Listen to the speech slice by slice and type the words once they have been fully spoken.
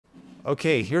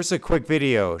Okay, here's a quick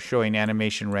video showing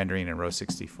animation rendering in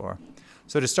Row64.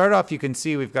 So to start off, you can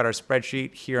see we've got our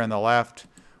spreadsheet here on the left.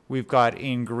 We've got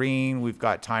in green, we've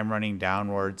got time running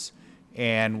downwards,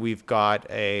 and we've got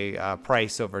a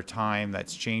price over time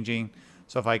that's changing.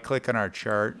 So if I click on our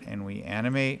chart and we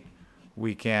animate,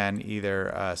 we can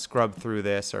either scrub through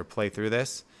this or play through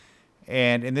this.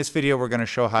 And in this video, we're going to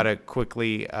show how to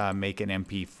quickly make an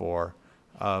MP4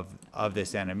 of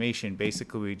this animation.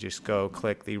 Basically, we just go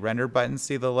click the render button.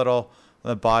 See the little on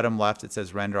the bottom left, it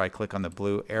says render. I click on the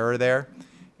blue arrow there,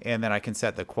 and then I can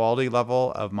set the quality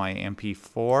level of my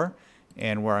MP4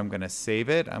 and where I'm going to save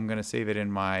it. I'm going to save it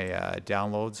in my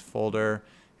downloads folder,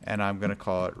 and I'm going to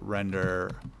call it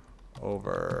render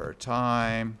over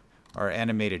time, or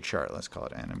animated chart. Let's call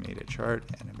it animated chart,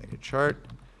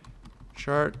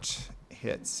 chart,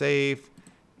 hit save.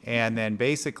 And then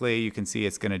basically you can see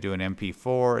it's going to do an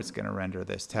MP4. It's going to render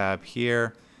this tab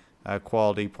here.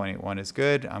 Quality 0.81 is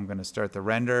good. I'm going to start the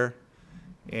render,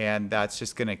 and that's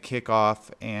just going to kick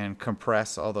off and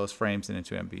compress all those frames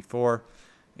into MP4.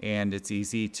 And it's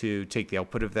easy to take the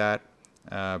output of that,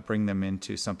 bring them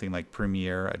into something like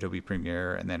Premiere, Adobe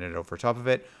Premiere, and then edit over top of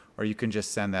it. Or you can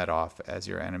just send that off as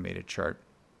your animated chart.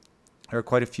 There are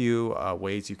quite a few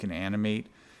ways you can animate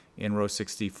in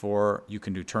Row64. You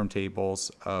can do turntables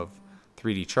of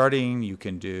 3D charting. You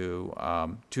can do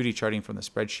 2D charting from the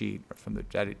spreadsheet or from the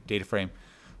data frame.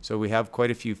 So we have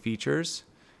quite a few features,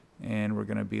 and we're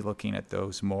going to be looking at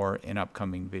those more in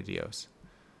upcoming videos.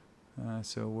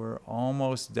 So we're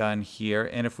almost done here.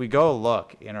 And if we go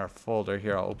look in our folder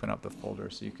here, I'll open up the folder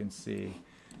so you can see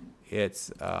it's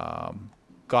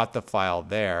got the file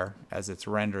there as it's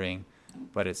rendering,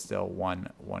 but it's still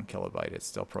one kilobyte. It's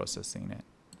still processing it.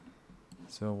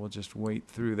 So we'll just wait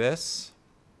through this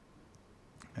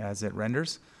as it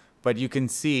renders. But you can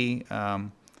see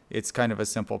it's kind of a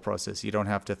simple process. You don't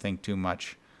have to think too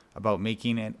much about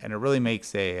making it, and it really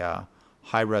makes a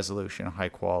high resolution, high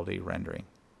quality rendering.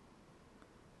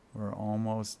 We're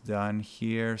almost done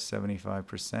here,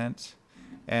 75%.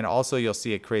 And also you'll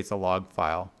see it creates a log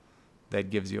file that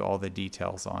gives you all the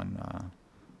details on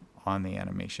the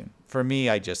animation. For me,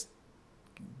 I just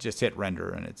hit render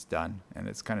and it's done, and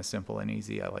it's kind of simple and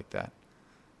easy. I like that.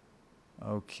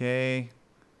 Okay,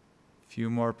 a few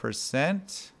more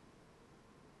percent.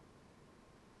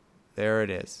 There it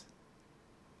is.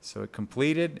 So it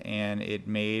completed and it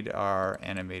made our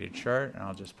animated chart, and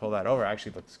I'll just pull that over.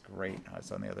 Actually, it looks great. Oh,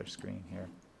 it's on the other screen here.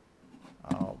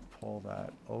 I'll pull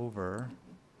that over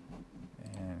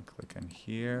and click on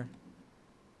here,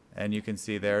 and you can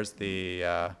see there's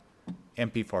the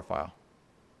MP4 file.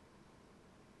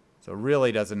 So it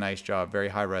really does a nice job, very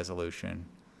high resolution,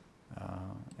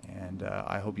 and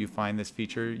I hope you find this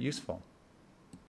feature useful.